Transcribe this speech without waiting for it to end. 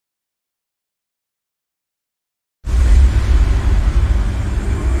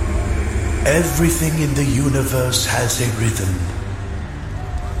Everything in the universe has a rhythm.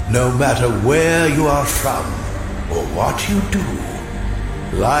 No matter where you are from or what you do,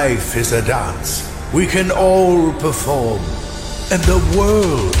 life is a dance. We can all perform, and the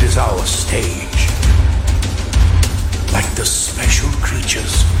world is our stage. Like the special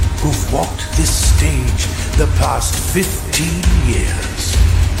creatures who've walked this stage the past 15 years.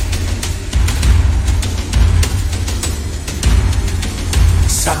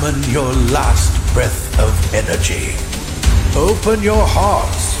 Summon your last breath of energy. Open your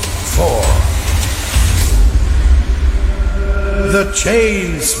hearts for the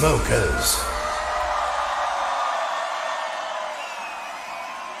Chainsmokers.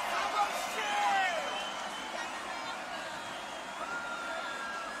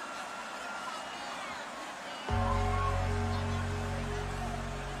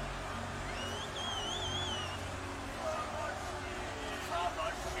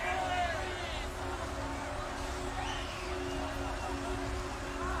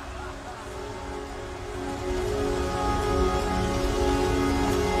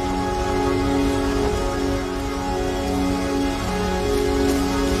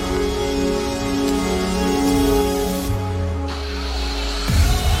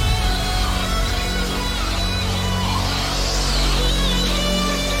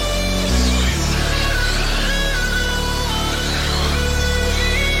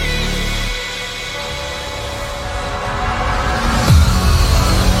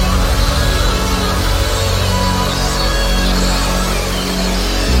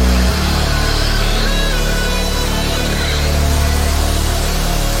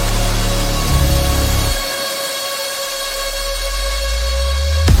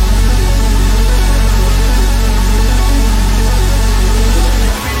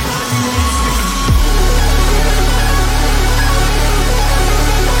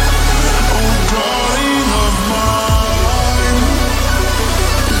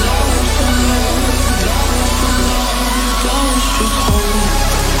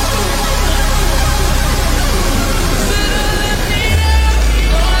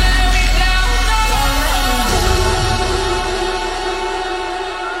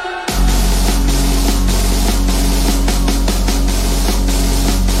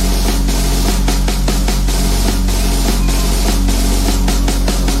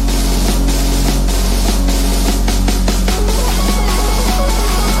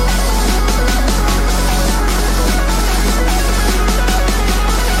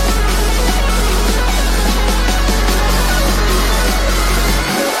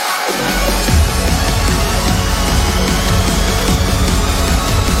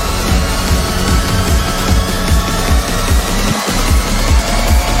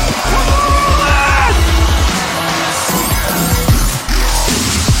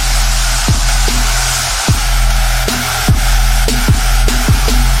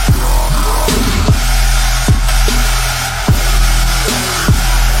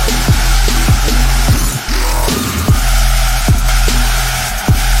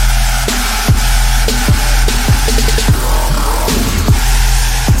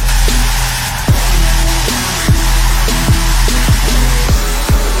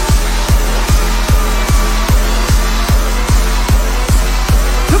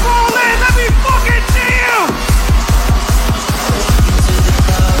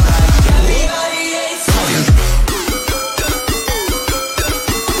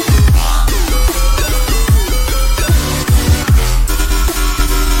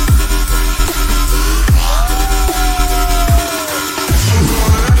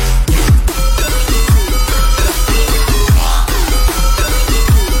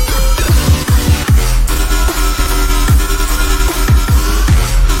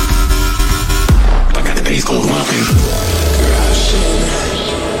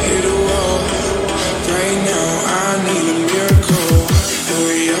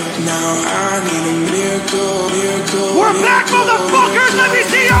 We're back, motherfuckers! Let me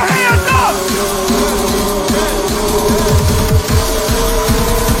see your hands up!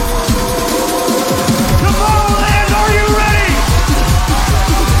 Tomorrowland, are you ready?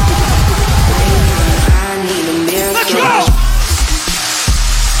 Let's go!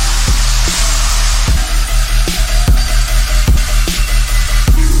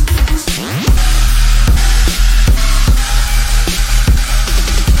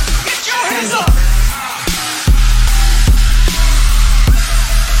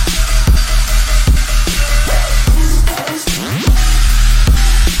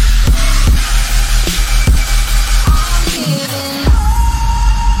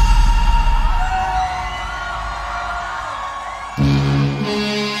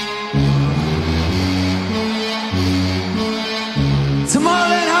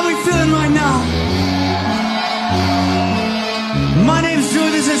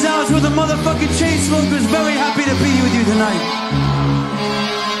 with the motherfucking Chainsmokers. Very happy to be with you tonight.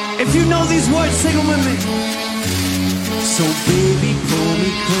 If you know these words, sing them with me. So baby, pull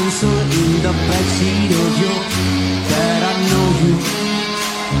me closer in the backseat of your that I know you.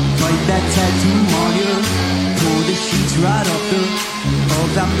 Bite that tattoo on you. Pull the sheets right off of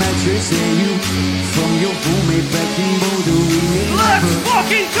that mattress and you from your roommate back in Boulder. Let's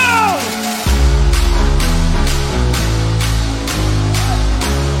fucking go!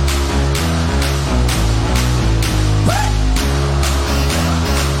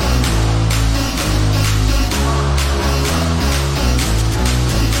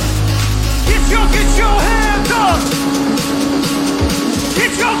 Get your hands up!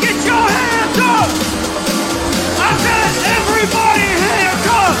 Get your hands up! I said everybody hands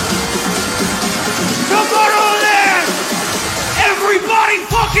up! Tomorrowland! Everybody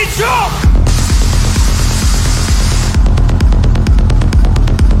fucking jump!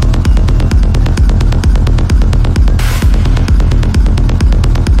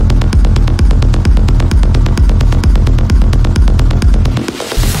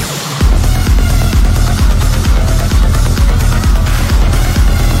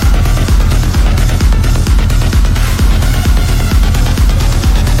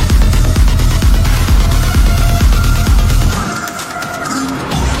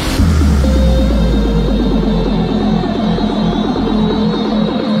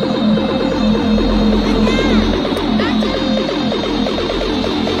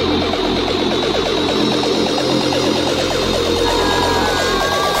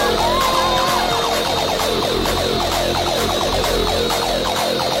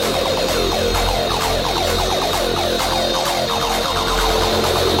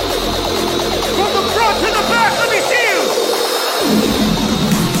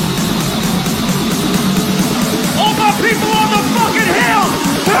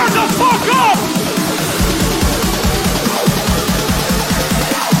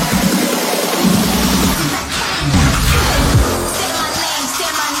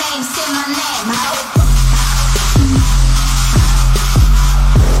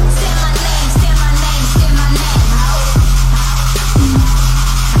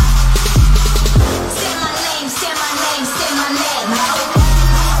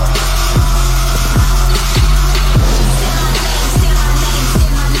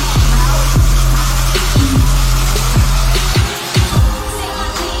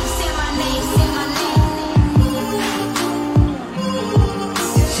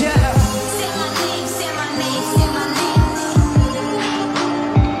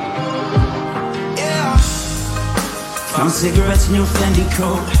 Found cigarettes in your Fendi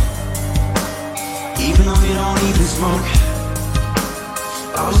coat, even though you don't even smoke.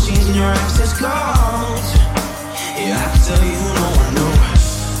 All the jeans in your access codes. Yeah, I can tell you, no one knows.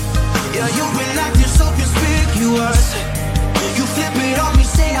 Yeah, you've been acting so conspicuous. You flip it on me,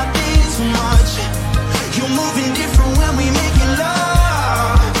 say I think too much. You're moving different when we making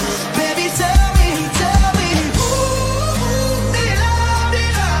love. Baby, tell me, ooh, they love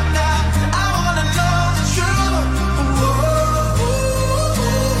it up now. I wanna know the truth. Ooh,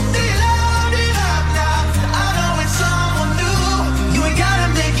 they love it up now. I know it's someone new. You ain't gotta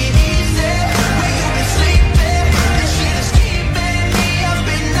make it easy. When you been sleeping, this shit is keeping me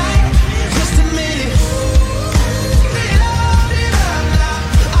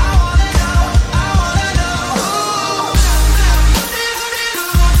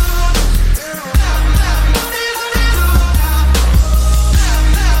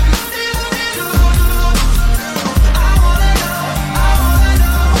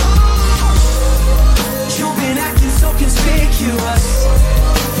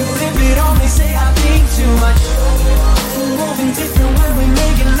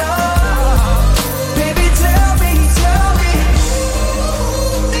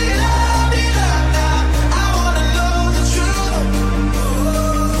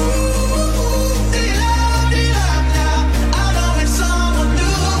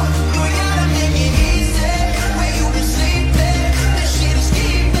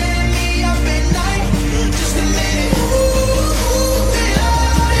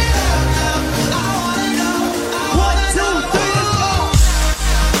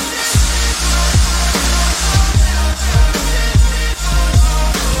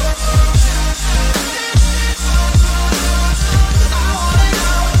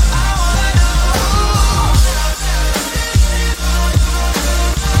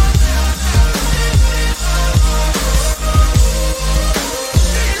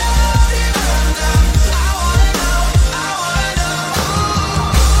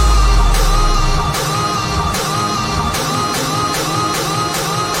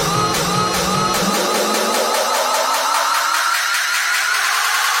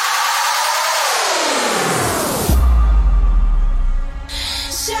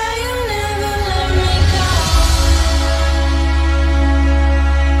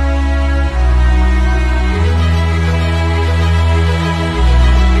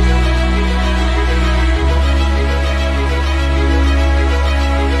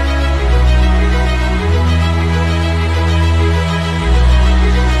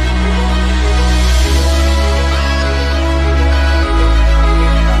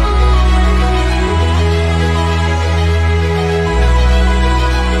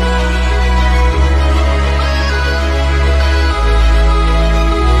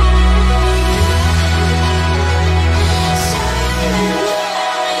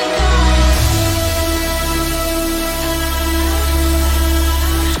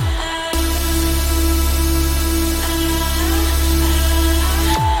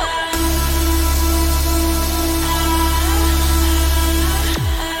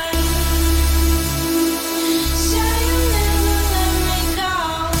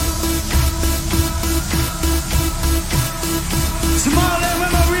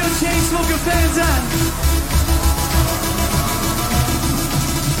same time.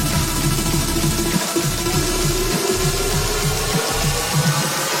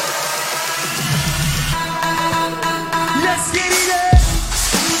 Let's get it in.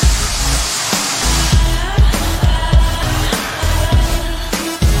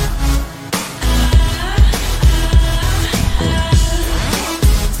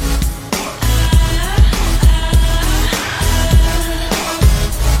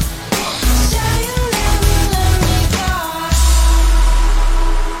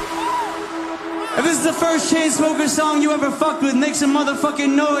 If this is the first Chainsmokers song you ever fucked with, make some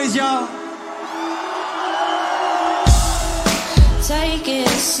motherfucking noise, y'all. Take it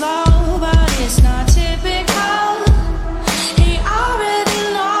slow, but it's not typical. He already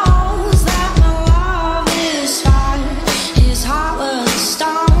knows that my love is fire. His heart was a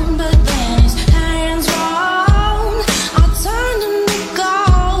stone, but then his hands were on. I turned him to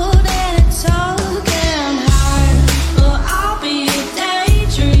gold and it took him higher. Well, I'll be a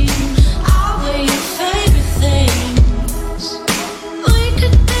daydream. I'll wear your favorite things. We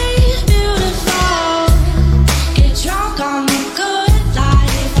could be beautiful. Get drunk on the good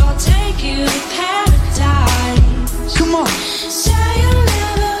life. I'll take you to paradise. Come on. Say you'll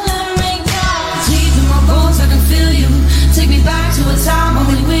never let me go. Deep in my bones, I can feel you. Take me back to a time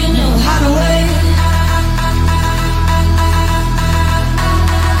only we knew how to wait.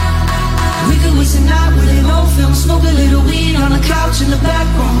 We could waste a night with an old film, smoke a little weed on the couch in the back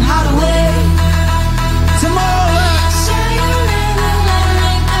room. How to wait. Tomorrowland. Say you'll never let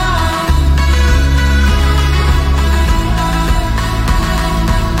me go.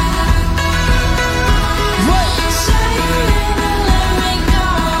 Say you'll never let me go.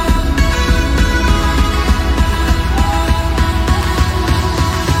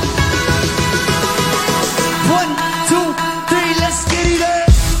 One, two, three, let's get it in.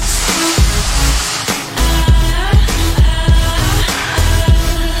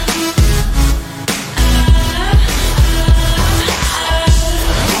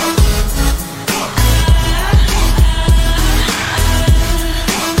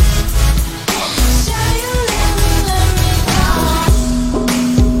 Say you'll never let me go.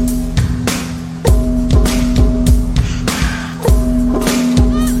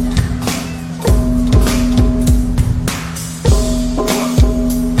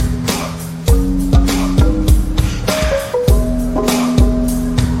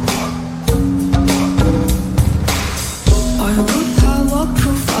 I would have walked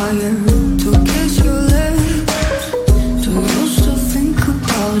through fire to kiss your lips. Too used to think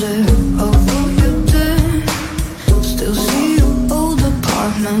about it, of what you did. Still see your old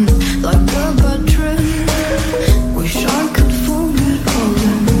apartment like a bad trip. Wish I could forget all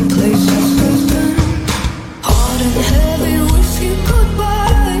the places we've been. Hard and heavy with your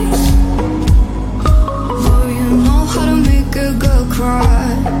goodbyes. Boy, you know how to make a girl cry.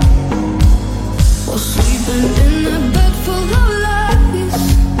 While sleeping in a bed full of lies.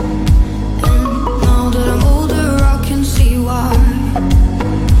 And now that I'm older, I can see why.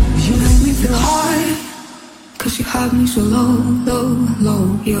 You made me feel high, 'cause you had me so low, low, low.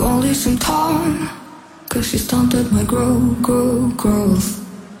 You only seem tall, 'cause you stunted my growth.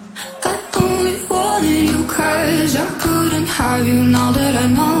 I only wanted you 'cause I couldn't have you. Now that I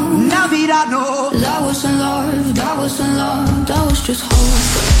know, Now that I know. that wasn't love, that wasn't love, that was just hope.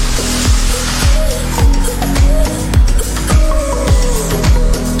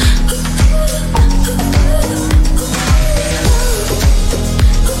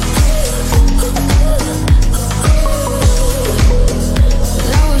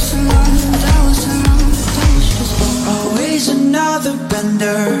 That wasn't love, that wasn't love, that was just hope. Always another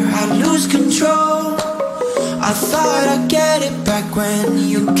bender, I lose control. I thought I'd get it back when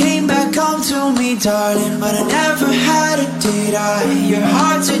you came back home to me, darling. But I never had it, did I? Your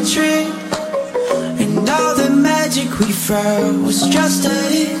heart's a trick, and all the magic we felt was just a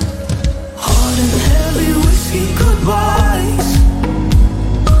hit. Hard and heavy with your goodbyes.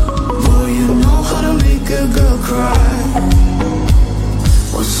 Boy, you know how to make a girl cry.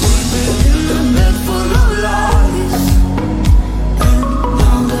 While sleeping in the bed full of lies. And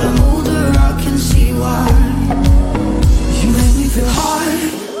now that I'm older, I can see why. You made me feel high,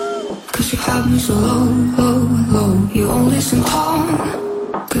 'cause you had me so low, low, low. You only seem tall,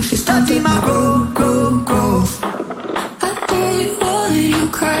 'cause you stunted my growth. I only wanted you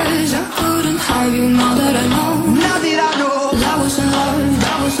 'cause I couldn't have you. Now that I know, Now that I know. that wasn't love,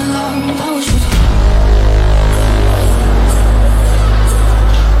 that wasn't love, that was just.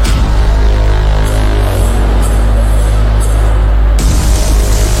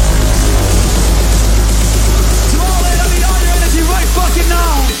 Tomorrowland, I need all your energy right fucking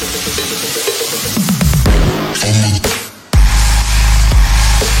now.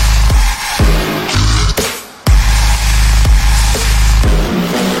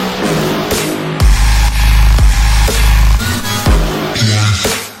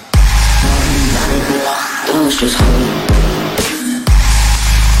 just hold.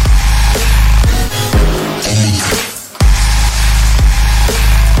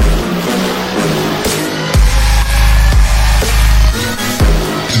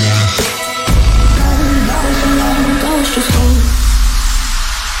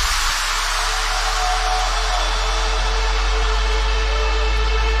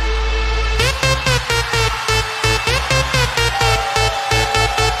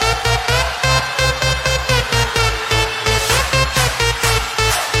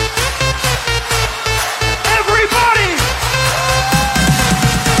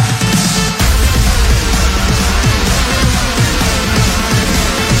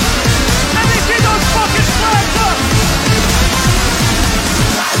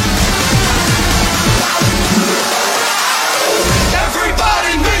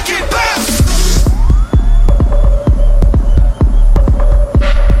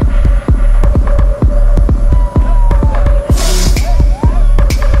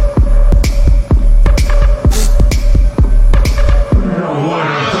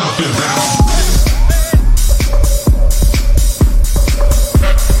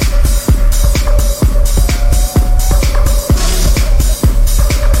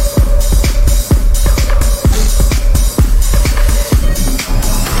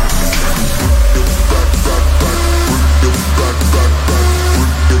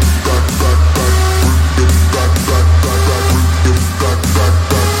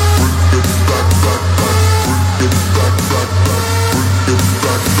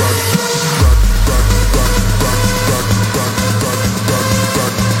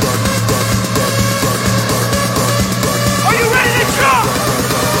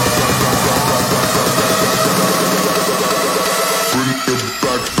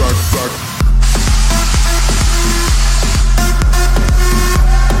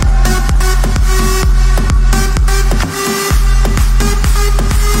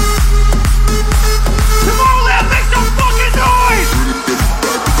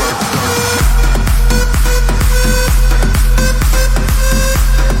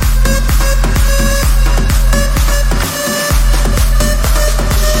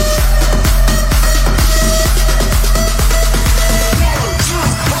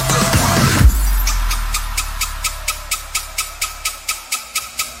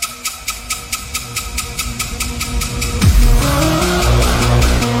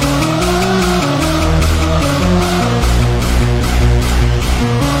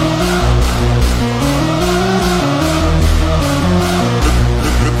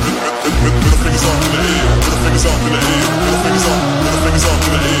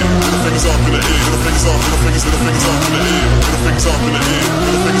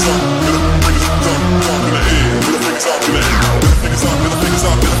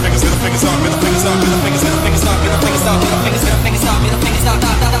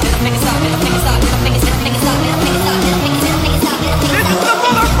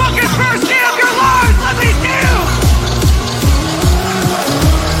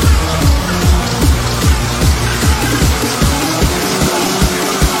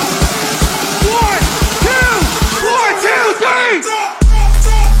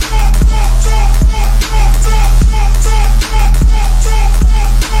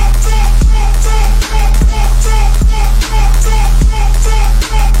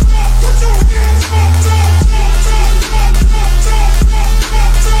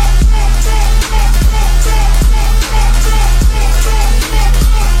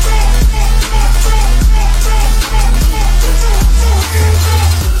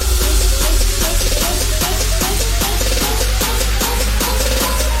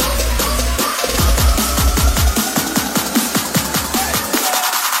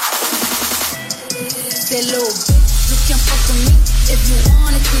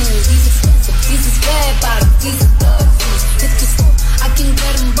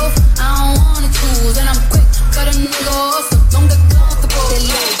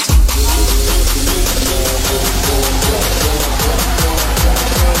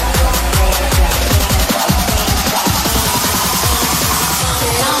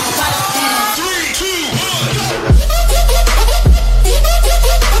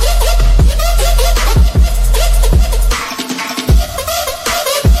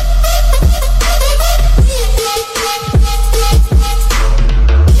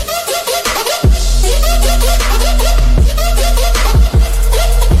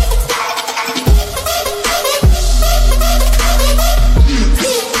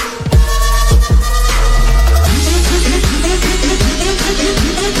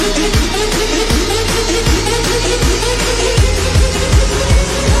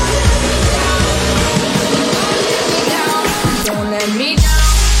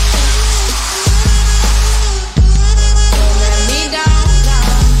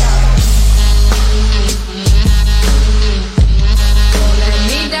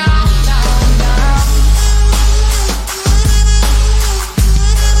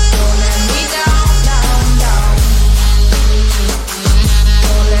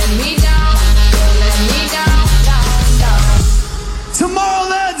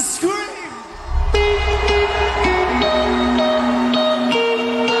 Tomorrowland, scream!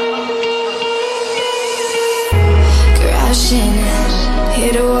 Crashing,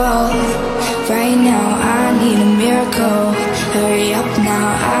 hit a wall. Right now, I need a miracle. Hurry up now,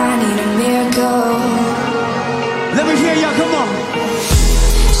 I need a miracle. Let me hear ya, come on.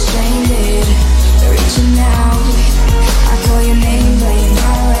 Stranded, reaching out. I call your name, but you're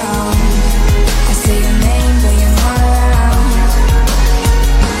not around. I say your name, but you're not around.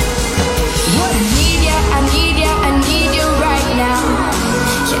 I need ya, I need ya, I need you right now.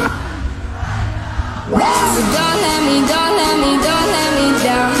 Yeah. So don't let me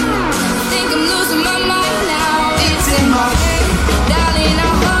down. Think I'm losing my mind now. It's in my head, darling.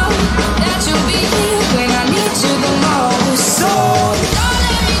 I hope that you'll be here when I need you the most. So don't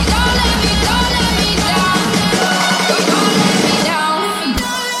let me down. Don't let me down.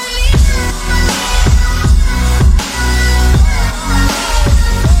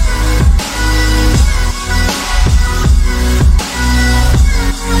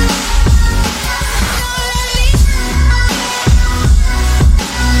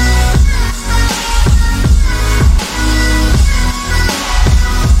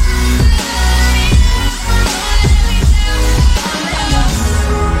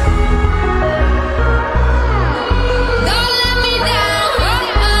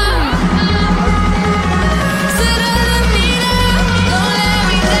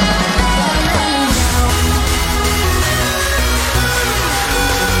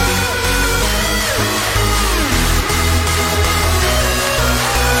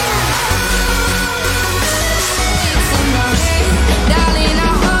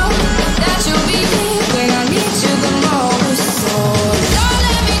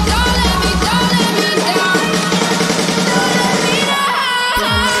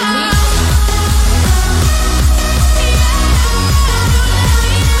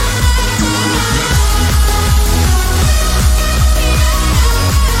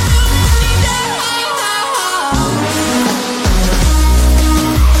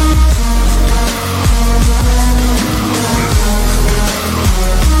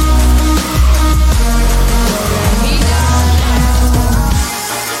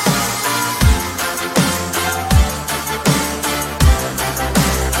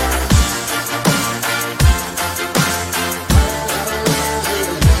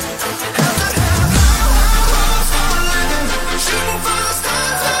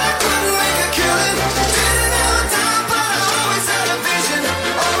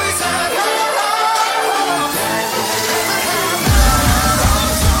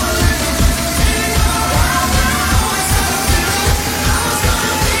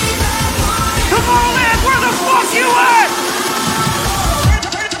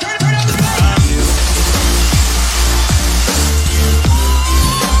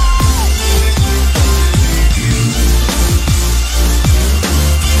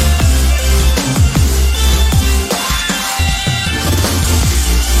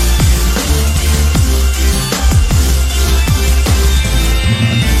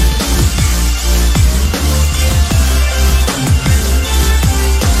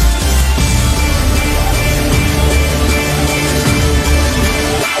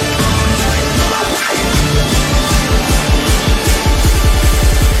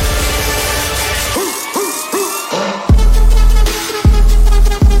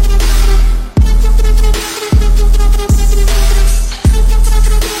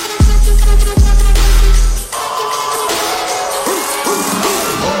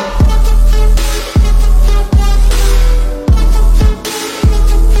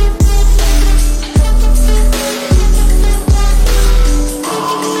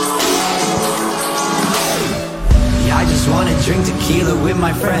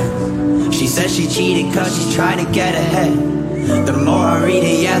 my friend. She says she cheated cause she's trying to get ahead. The more I read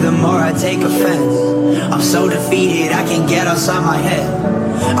it, yeah, the more I take offense. I'm so defeated, I can't get outside my head.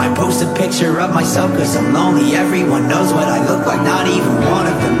 I post a picture of myself cause I'm lonely. Everyone knows what I look like, not even one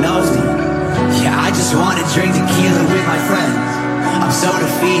of them knows me. Yeah, I just wanna drink tequila with my friends. I'm so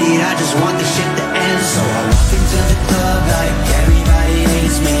defeated, I just want this shit to end. So I walk into the club like everybody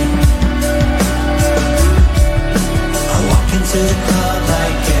hates me. I walk into the club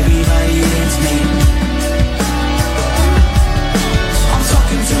like everybody hates me. I'm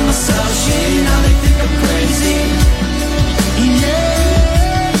talking to myself, shit, now they think I'm crazy.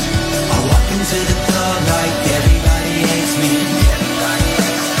 Yeah, I walk into the club like everybody hates me.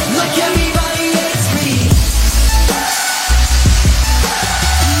 Like everybody hates me. Like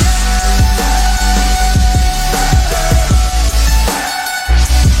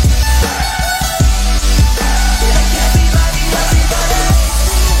everybody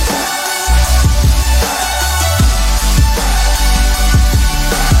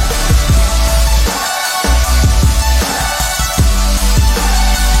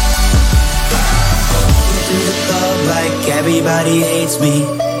everybody hates me.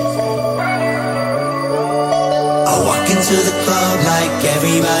 I walk into the club like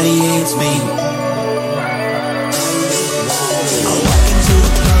everybody hates me. I walk into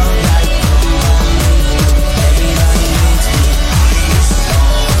the club like everybody hates me.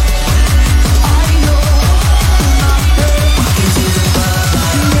 I know walk into the club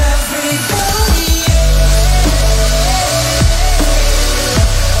like everybody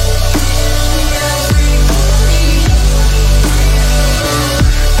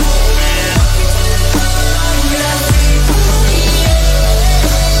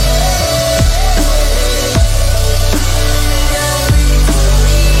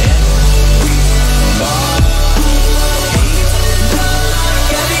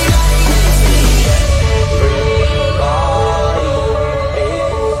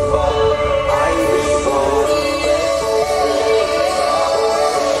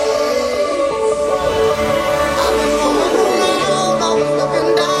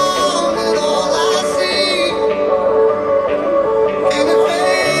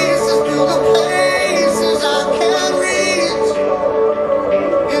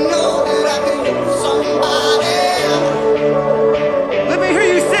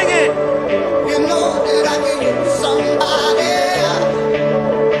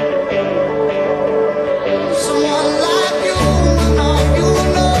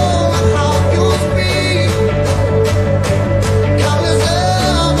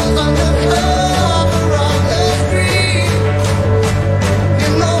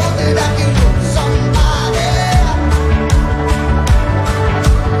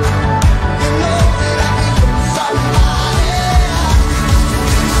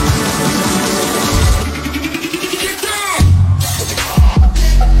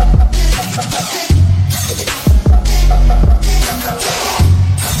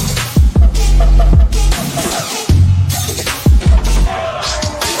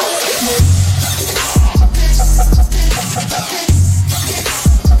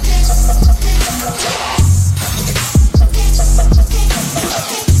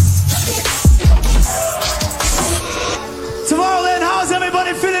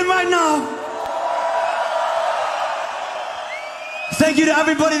Thank you to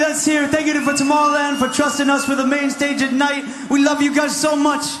everybody that's here. Thank you for Tomorrowland for trusting us for the main stage at night. We love you guys so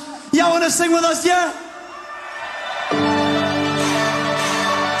much. Y'all want to sing with us, yeah?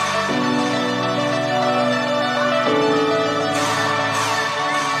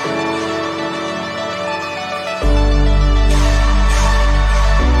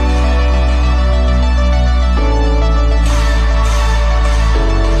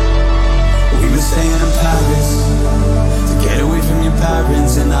 We were staying in Paris to get away from your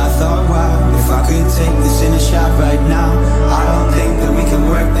parents, and I thought, wow, if I could take this in a shot right now, I don't think that we can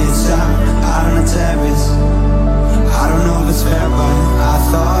work this out on the terrace. I don't know if it's fair, but I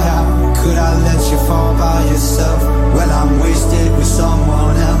thought, how could I let you fall by yourself? Well, I'm wasted with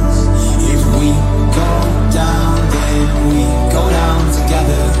someone else. If we go down, then we go down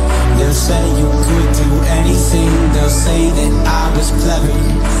together. They'll say you could do anything, they'll say that I was clever.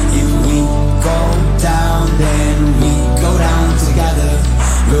 If we go down, then we go down together.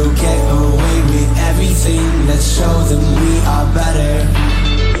 We'll get away with everything, let's show them we are better.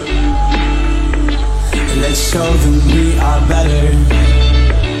 Let's show them we are better.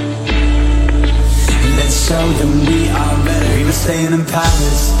 Let's show them we are better. We were staying in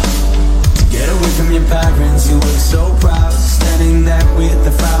Paris to get away from your parents. You were so proud, standing there with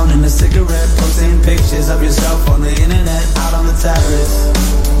a frown and a cigarette, posting pictures of yourself on the internet, out on the terrace.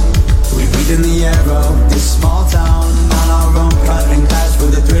 We breathe in the air of this small town, on our own, cutting glass for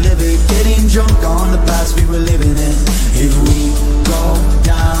the thrill of it, getting drunk on the past we were living in. If we go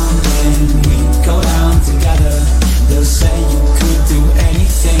down, then we go down together. They'll say you could do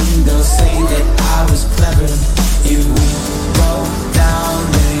anything, they'll say that I was clever. If we go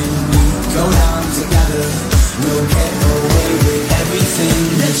down, then we go down together. We'll get away with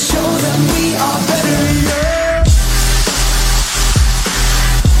everything, let's show them we are better, yeah.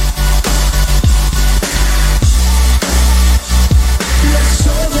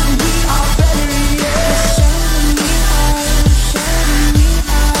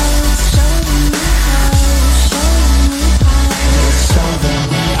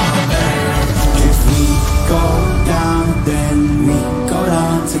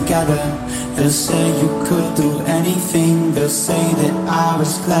 They'll say you could do anything, they'll say that I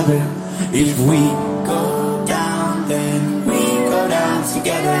was clever. If we go down, then we go down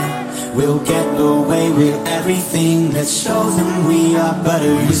together. We'll get away with everything, let's show them we are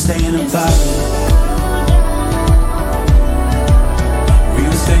better. We're staying in Paris. We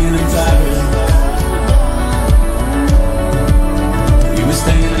were staying in Paris.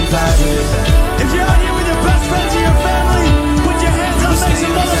 Paris. If you're out here with your best friends or your family, put your hands up, make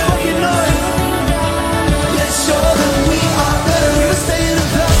some motherfucking noise. Let's show them we are better. We'll stay in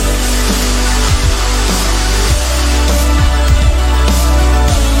Paris.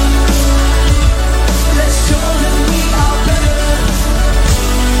 Let's show them we are better.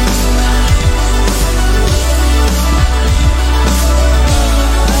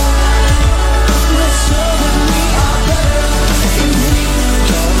 Let's show them we are better.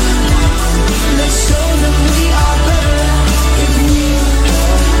 Let's show them we are better. If we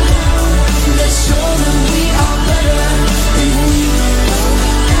let's show them we are better. If we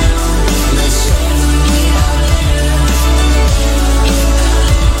let's show them we are better.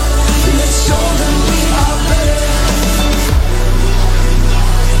 Let's show them we are better.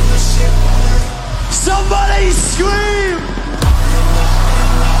 Somebody scream!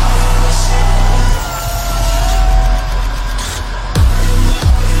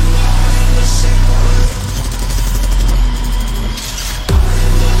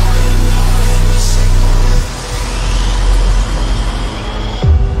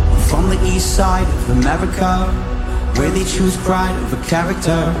 From the east side of America, where they choose pride over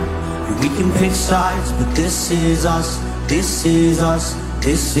character, and we can pick sides, but this is us, this is us,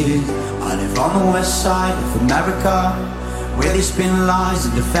 this is. I live on the west side of America, where they spin lies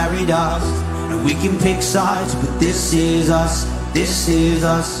into fairy dust, and we can pick sides, but this is us, this is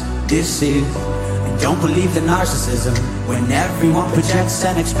us, this is. And don't believe the narcissism when everyone projects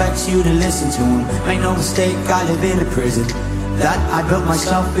and expects you to listen to them. Make no mistake, I live in a prison that I built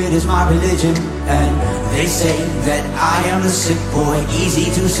myself, it is my religion. And they say that I am the sick boy.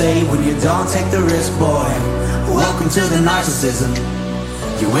 Easy to say when you don't take the risk, boy. Welcome to the narcissism.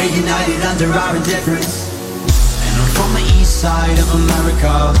 We're united under our indifference. And I'm from the east side of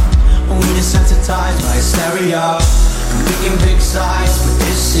America. We desensitized by hysteria. And we can pick sides, but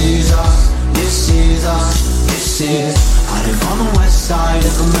this is us, this is us, this is. I live on the west side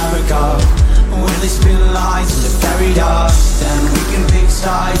of America, where they spin lies into fairy dust. And we can pick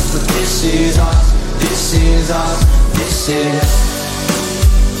sides, but this is us, this is us, this is.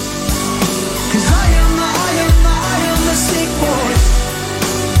 Cause I am the sick boy.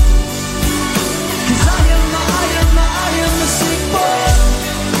 Cause I am the sick boy.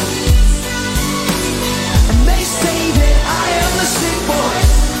 And they say that I am the sick boy.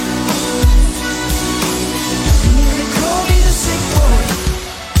 And they call me the sick boy.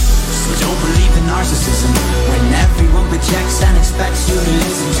 So don't believe in narcissism when everyone projects and expects you to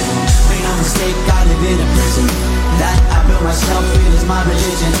listen to them. Make no mistake, I live in a prison that I built myself, it is my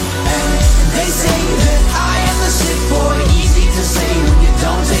religion. And they say that I am the sick boy. Easy to say when you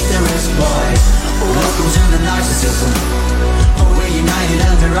don't take the risk, boy. Welcome to the narcissism. We're united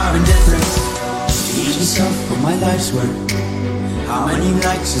under our indifference. Feed yourself with my life's work. How many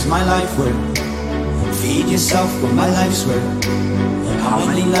likes is my life worth? Feed yourself with my life's work. How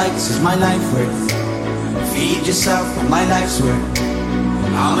many likes is my life worth? Feed yourself with my life's work.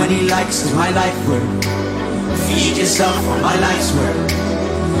 How many likes is my life worth? Feed yourself with my life's work.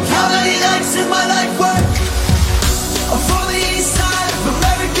 How many likes is my life worth? I'm from the east side of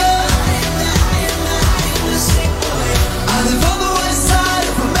America. I live on the west side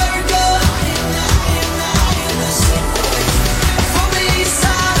of America. I'm from the east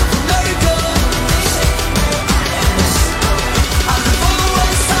side of America. I live on the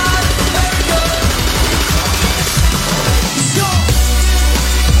west side of America. Let's go.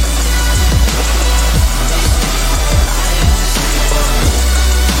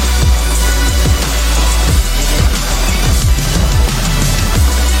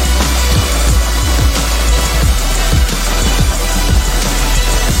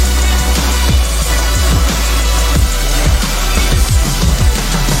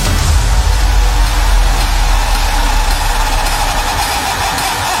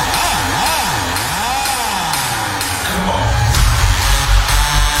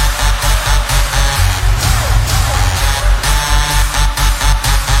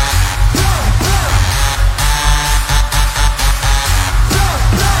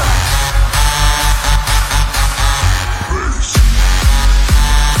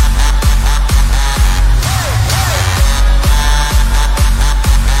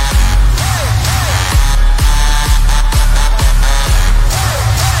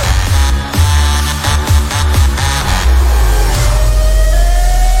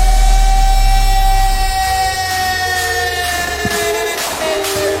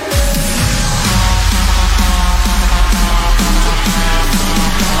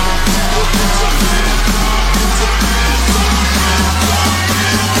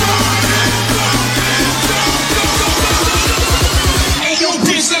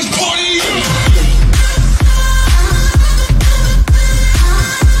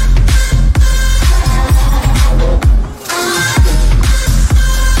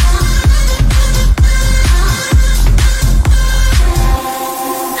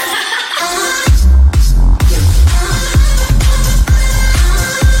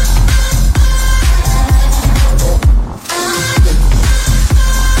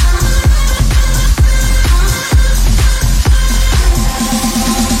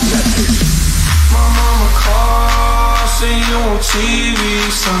 TV,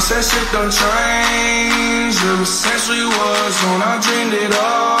 sunset shit done changed. Ever since we was on, I dreamed it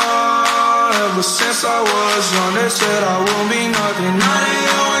all. Ever since I was young, they said I won't be nothing. Now they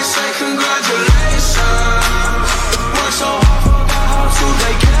always say congratulations. Worked so hard, forgot how to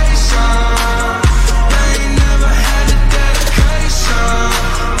vacation. They ain't never had the dedication.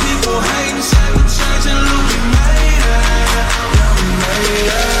 People hating, say we changing, look, we made it. Yeah, we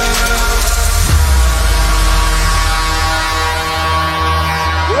made it.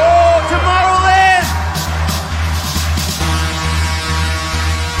 Tomorrowland!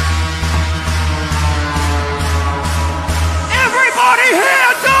 Everybody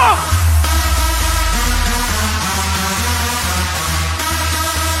hands up!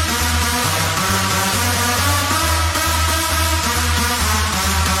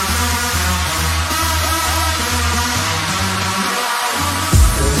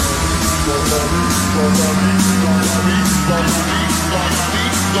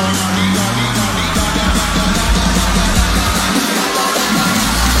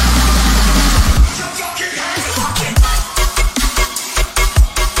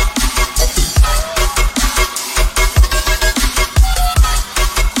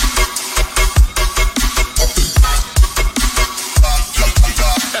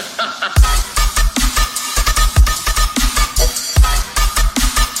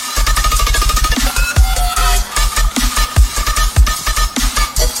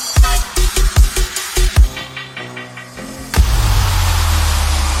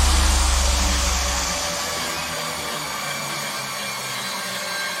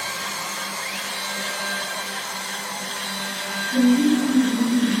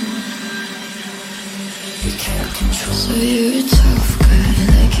 So you're a tough guy,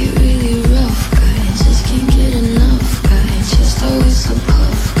 like it really rough guy. Just can't get enough guy, just always a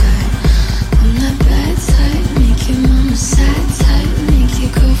puff guy. I'm that bad type, make your mama sad type, make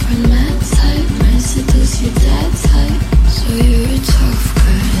your girlfriend mad type, might seduce your dad type. So you're a tough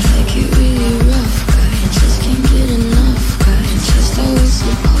guy, like it really rough guy. Just can't get enough guy, just always a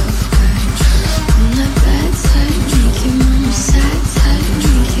puff guy. I'm that bad type, make your mama sad type,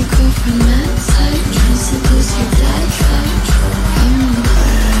 make your girlfriend mad type, might seduce your dad type. I'm a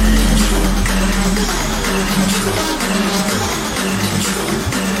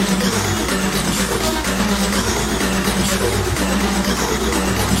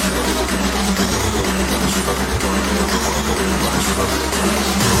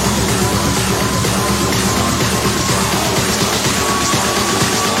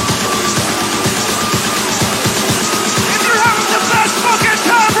If you're having the best fucking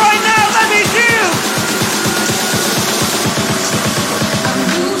time right now, let me see you!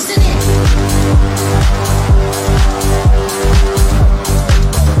 I'm losing it.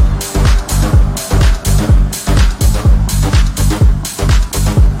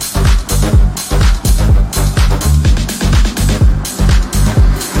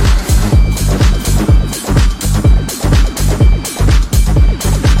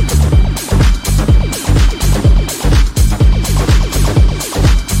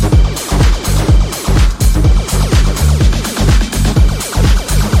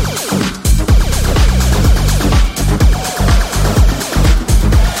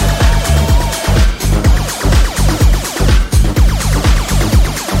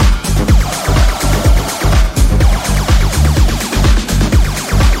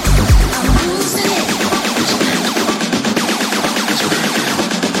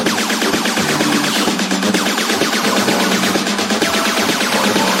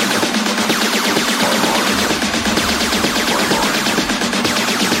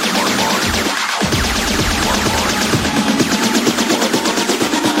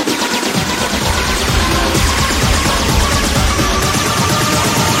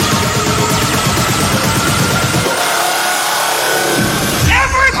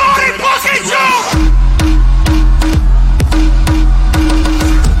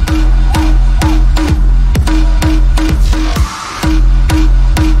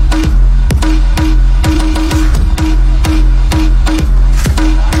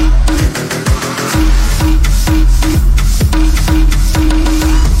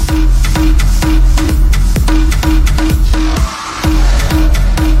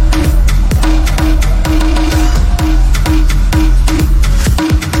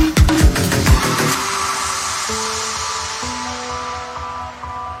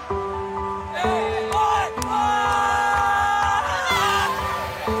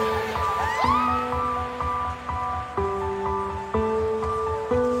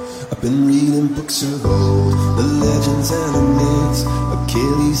 Been reading reading books of old, the legends and the myths,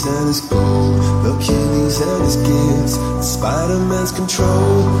 Achilles and his gold, Achilles and his gifts, Spider-Man's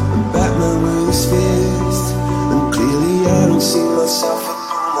control, and Batman with his fist. And clearly I don't see myself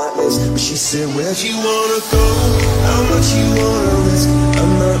upon that list. But she said, where'd you wanna go? How much you wanna risk?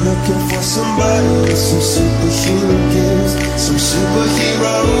 I'm not looking for somebody with some superhuman gifts, some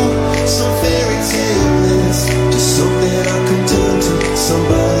superhero, some fairy tale bliss, just something I can turn to,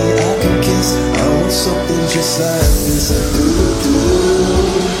 somebody I can kiss. I want something just like this. I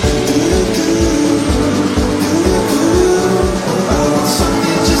want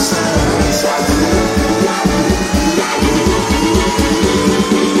something just like this.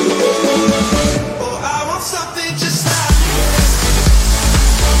 Oh, I want something just like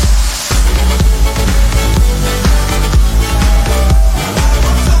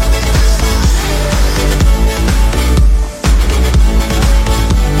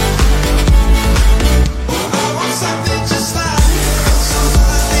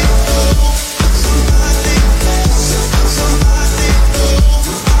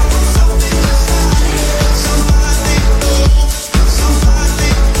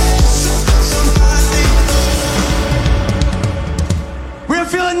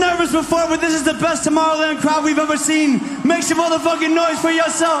before, but this is the best Tomorrowland crowd we've ever seen. Make some motherfucking noise for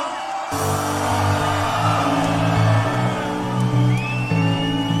yourself.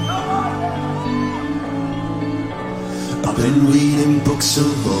 I've been reading books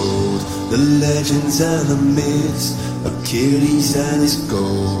of old, the legends and the myths, Achilles and his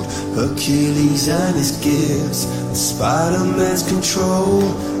gold, Achilles and his gifts, and Spider-Man's control,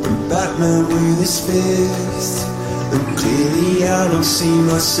 and Batman with his fist. And clearly I don't see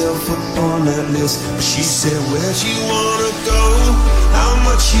myself upon that list. But she said, where'd you wanna go? How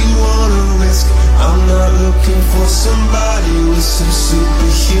much you wanna risk? I'm not looking for somebody with some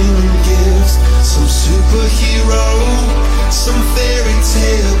superhuman gifts, some superhero, some fairy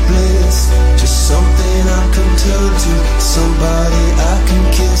tale bliss, just something I can turn to, somebody I can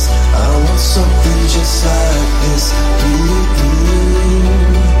kiss. I want something just like this.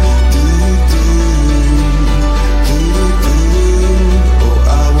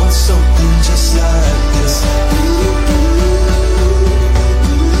 Something just like this.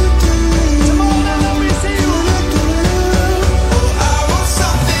 Come on, now let me see you. Oh, I want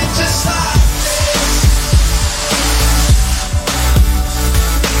something just like this.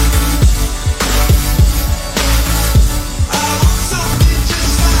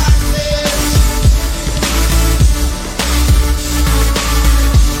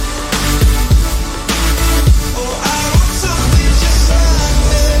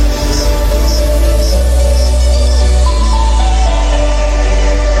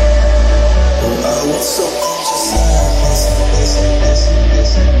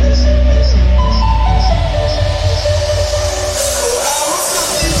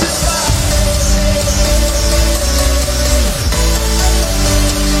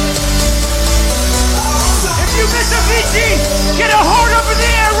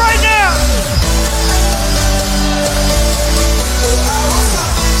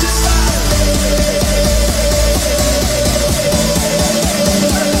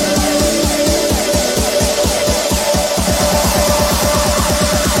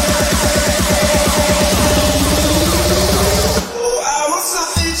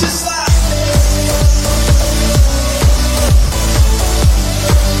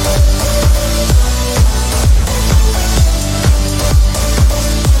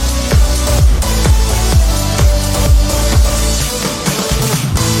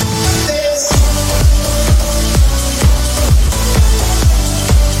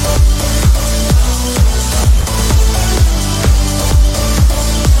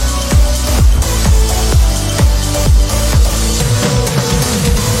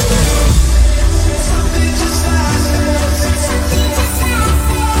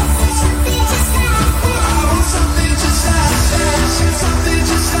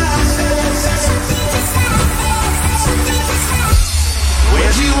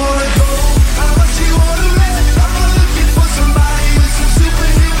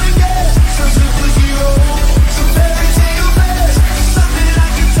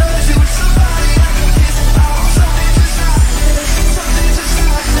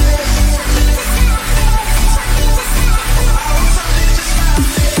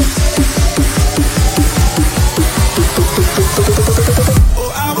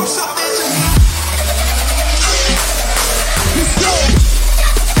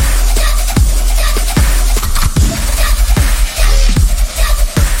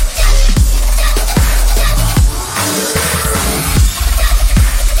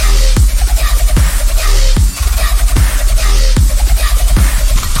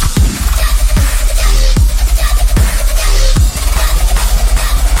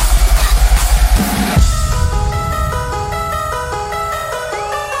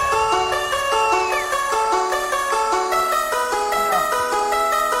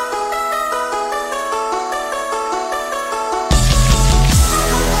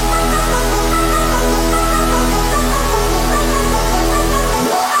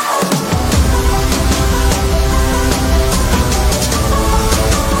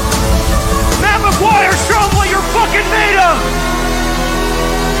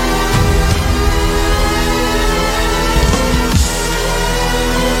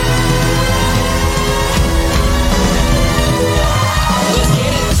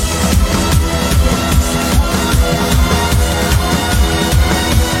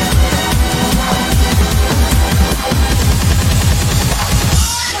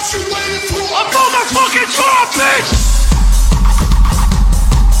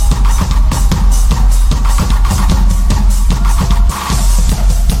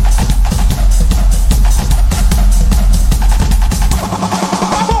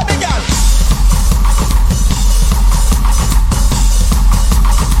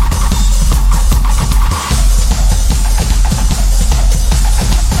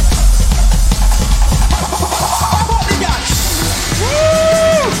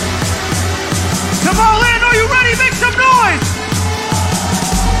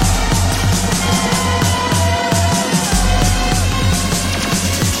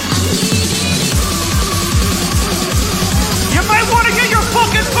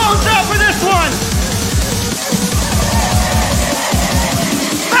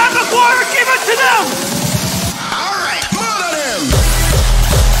 them! All right, murder them!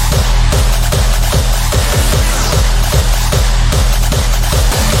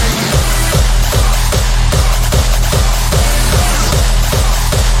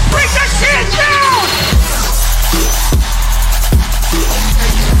 Bring that shit down!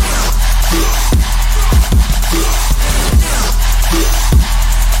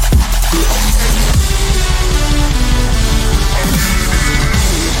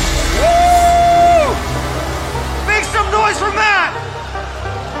 Woo! Make some noise for Matt!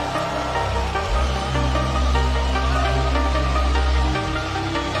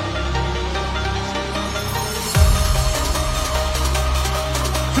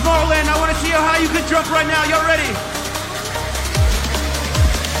 Tomorrowland, I want to see how you can jump right now. Y'all ready?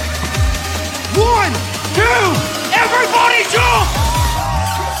 1, 2, everybody jump!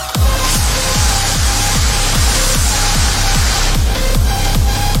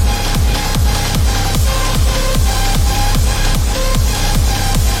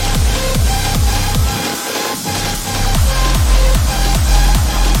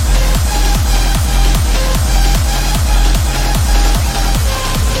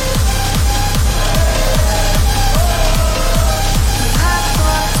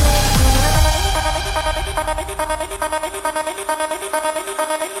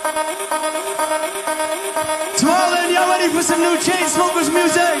 Tomorrowland, y'all ready for some new Chainsmokers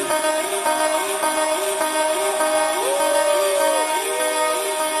music?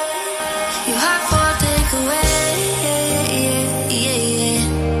 You have for takeaway,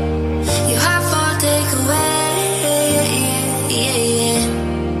 You have for takeaway,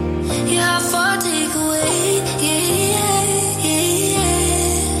 You have for takeaway,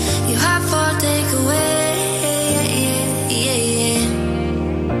 You have for takeaway,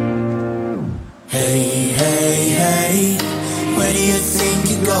 Hey, hey, hey, where do you think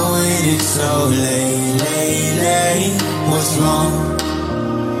you're going? It's so late, late, late. What's wrong?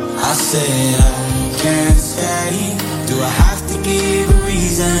 I said I can't stay. Do I have to give a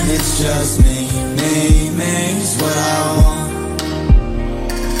reason? It's just me is what I want.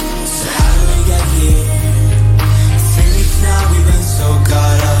 So how do we get here? 3 weeks now we've been so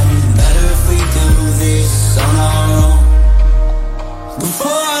caught up. Better if we do this on our own.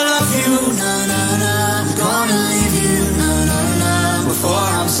 Before I love you, na-na-na, I'm gonna leave you, na-na-na. Before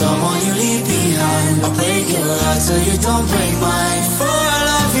I'm someone you leave behind, I'll break your heart so you don't break mine. Before I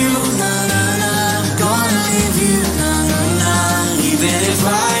love you, na-na-na, I'm gonna leave you, na-na-na. Even if I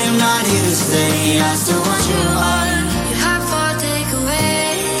am not here to stay, I still want your heart. You have for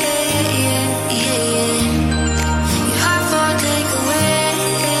takeaway, You have for takeaway,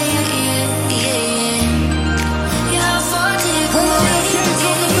 You have for takeaway,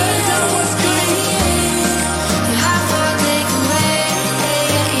 You have for takeaway,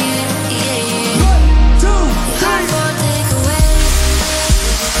 You have for takeaway.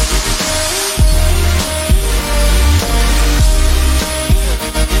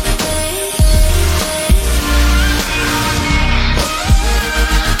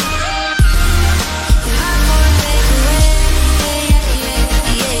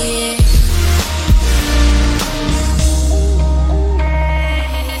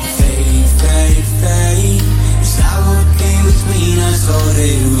 Is that what came between us, or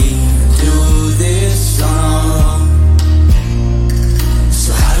did we do this on our own? So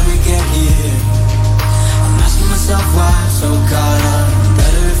how did we get here? I'm asking myself why I'm so caught up.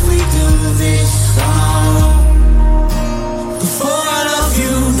 Better if we do this on our own. Before I love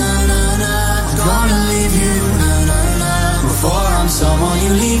you, na-na-na, I'm gonna leave you, na-na-na. Before I'm someone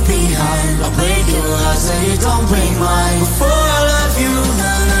you leave behind, I'll break your heart so you don't break mine. Before I love you,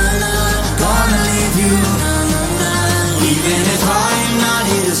 na-na-na, I'm gonna leave you, na-na-na. Even if I'm not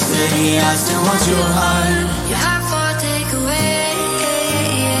here to stay, I still want your heart. You have for takeaway,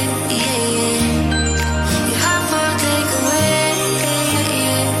 You have for takeaway,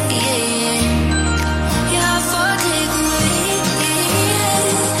 You have for takeaway,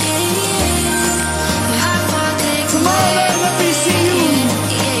 You have for takeaway. Tomorrowland, let me see you.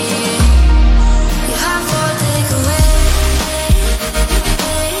 You have for takeaway.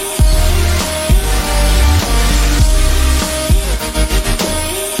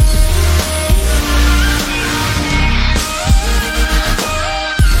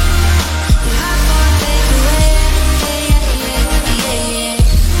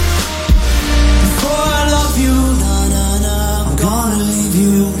 Before I love you, na-na-na, I'm gonna leave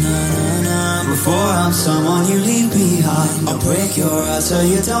you, na-na-na. Before I'm someone you leave behind, I'll break your heart so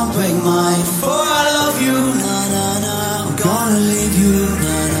you don't break mine. Before I love you, na-na-na, I'm gonna leave you,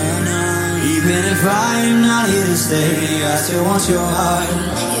 na-na-na. Even if I'm not here to stay, I still want your heart.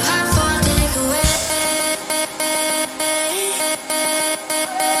 You have for takeaway.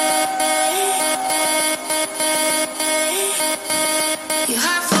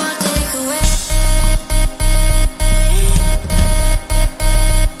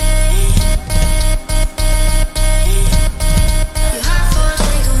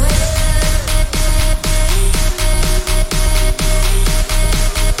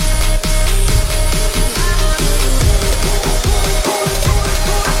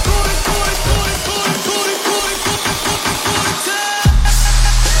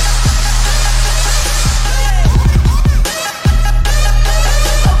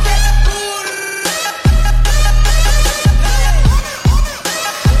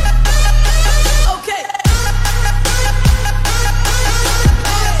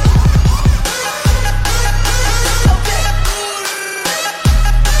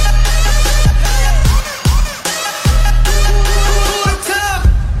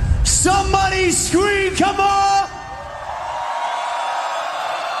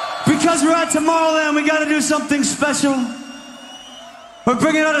 because we're at Tomorrowland, we gotta do something special. We're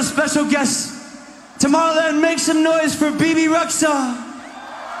bringing out a special guest. Tomorrowland, make some noise for BB Rexha.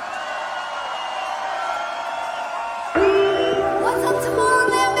 What's up,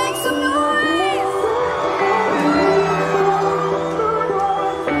 Tomorrowland? Make some noise!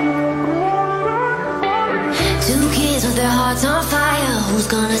 2 kids with their hearts on fire. Who's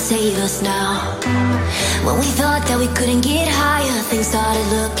gonna save us now? When we thought that we couldn't get higher, things started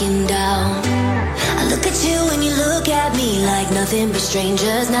looking down. I look at you and you look at me like nothing but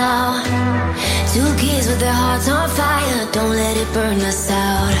strangers now. 2 kids with their hearts on fire, don't let it burn us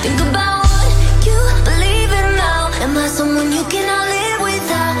out. Think about what you believe in now. Am I someone you cannot live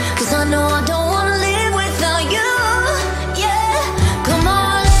without? 'Cause I know I don't wanna live without you. Yeah, come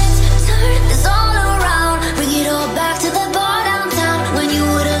on, let's turn this all around. Bring it all back to the bar downtown when you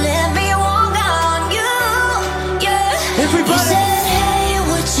would've let me walk out. You, yeah. Everybody. You said, hey,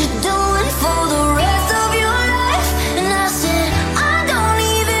 what you doing for the rest of your life? And I said, I don't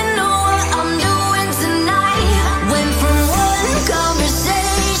even know what I'm doing tonight. Went from one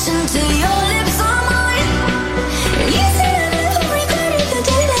conversation to your lips on mine. And you said I never regretted the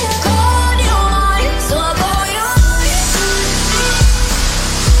day that I called you mine. So I call you mine.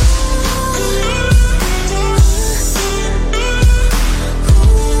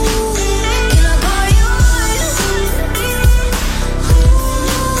 Can I call you mine?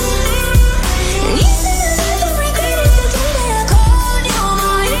 And you said I never regretted the day that I called you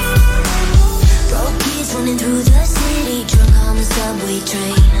mine. Broke kids running through the city, drunk on the subway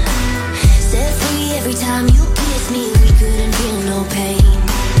train. Set free every time you kissed me, we couldn't feel no pain.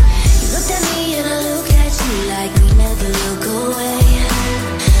 You looked at me and I looked at you like we never look away.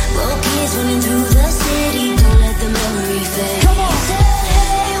 Broke kids running through the city, don't let the memory fade. Come on. You said,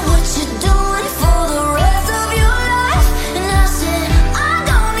 hey, what you doing for the rest of your life? And I said, I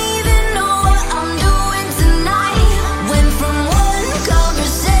don't even know what I'm doing tonight. Went from one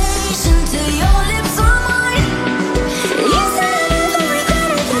conversation to your lips on mine. And you said I never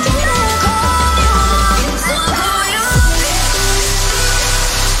regretted the day that I called you mine. So I call you mine.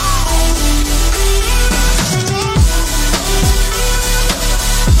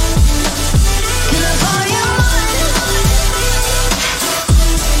 Can I call you mine?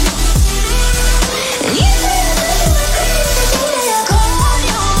 And you said I never regretted the day that I called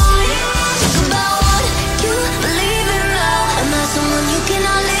you mine. Think about what you believe in now. Am I someone you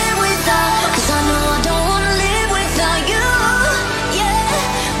cannot live without? 'Cause I know I don't wanna live without you. Yeah,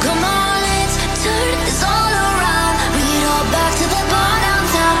 come on, let's turn this all around. Bring it all back to the bar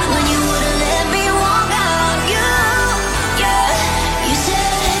downtown when you would've let me walk out. You, yeah. You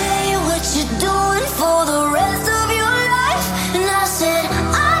said, hey, what you doing for the rest of your life? And I said,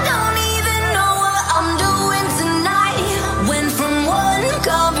 I don't even know what I'm doing tonight. Went from one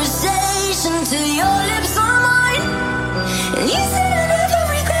conversation to your lips on mine. And you said I never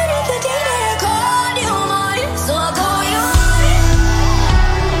regretted the day that I called you mine. So I call you mine.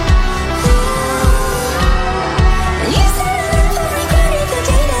 And you said I never regretted the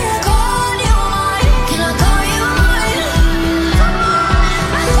day that I called you mine. Can I call you mine?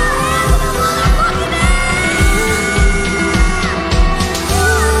 I thought I had my motherfucking name.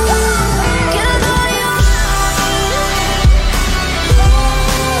 Can I call you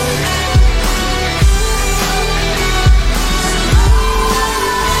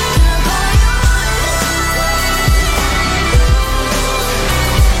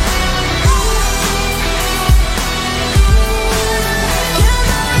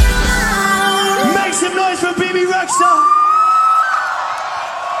Make some noise for BB Rexha.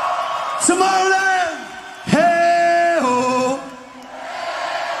 Tomorrowland. Hey ho.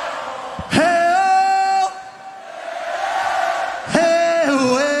 Hey ho. Hey ho.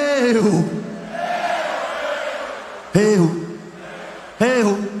 Hey ho. Hey ho. Hey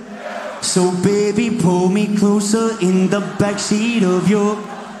ho. So baby, pull me closer in the backseat of your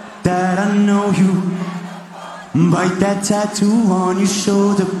that I know you. Bite that tattoo on your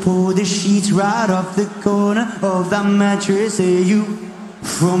shoulder, pull the sheets right off the corner of that mattress. Hey, you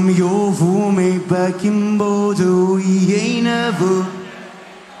from your roommate back in Boulder, we ain't ever.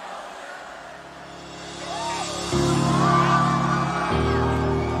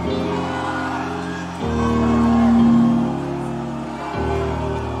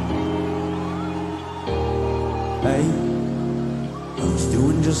 Hey, I was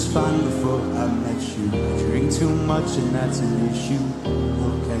doing just fine before I met you. I drink too much and that's an issue.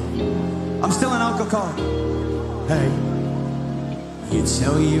 Okay, I'm still an alcoholic. Hey, you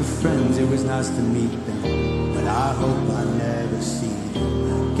tell your friends it was nice to meet them, but I hope I never see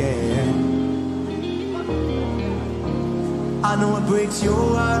them again. I know it breaks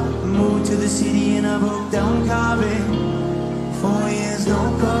your heart. Moved to the city and I broke down carving. 4 years, no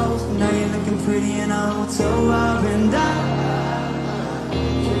calls. Now you're looking pretty in a hotel bar. And I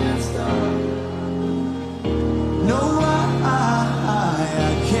can't stop. No, I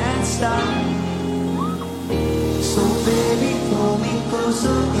can't stop. So baby, pull me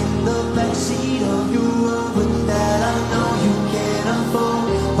closer in the backseat of your Rover that I know you can't afford.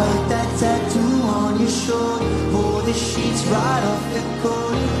 Wipe that tattoo on your shoulder. Pull the sheets right off the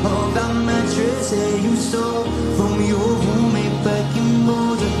cord of that mattress that you stole from your roommate back in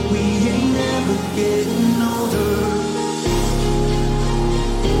Boulder. We ain't never getting older.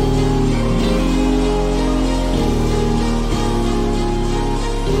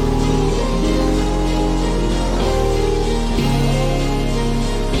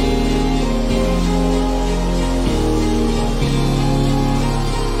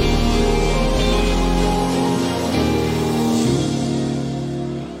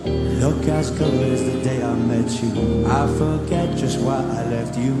 Look as good as the day I met you. I forget just why I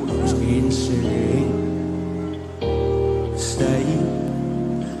left you. I was insane. Stay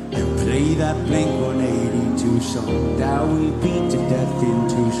and play that Blink-182 song that we beat to death in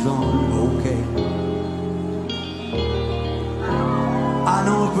Tucson. Okay. I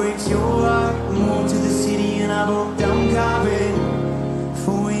know it breaks your heart. Moved to the city and I broke down carving.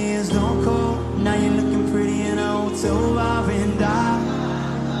 4 years, no call. Now you're looking pretty in a hotel bar. And I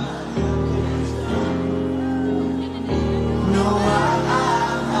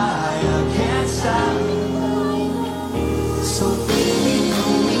can't stop. So baby,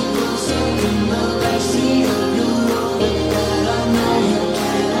 pull me closer in the backseat of your Rover that I know you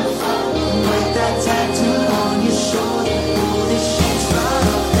can't afford. Write that tattoo on your shoulder. Pull the sheets right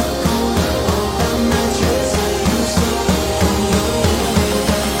off the corner of that mattress that you stole from your roommate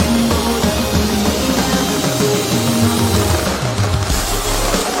back in Boulder.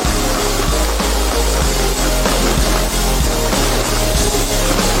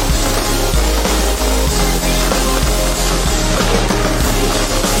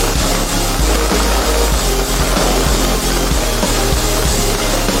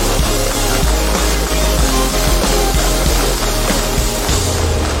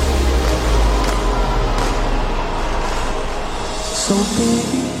 So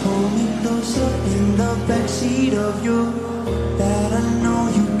baby, pull me closer in the backseat of your that I know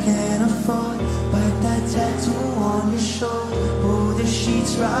you can't afford. Wipe that tattoo on your shoulder. Pull the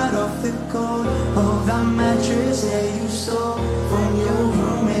sheets right off the cord of that mattress that you stole from your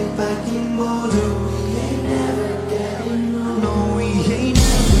roommate back in Boulder.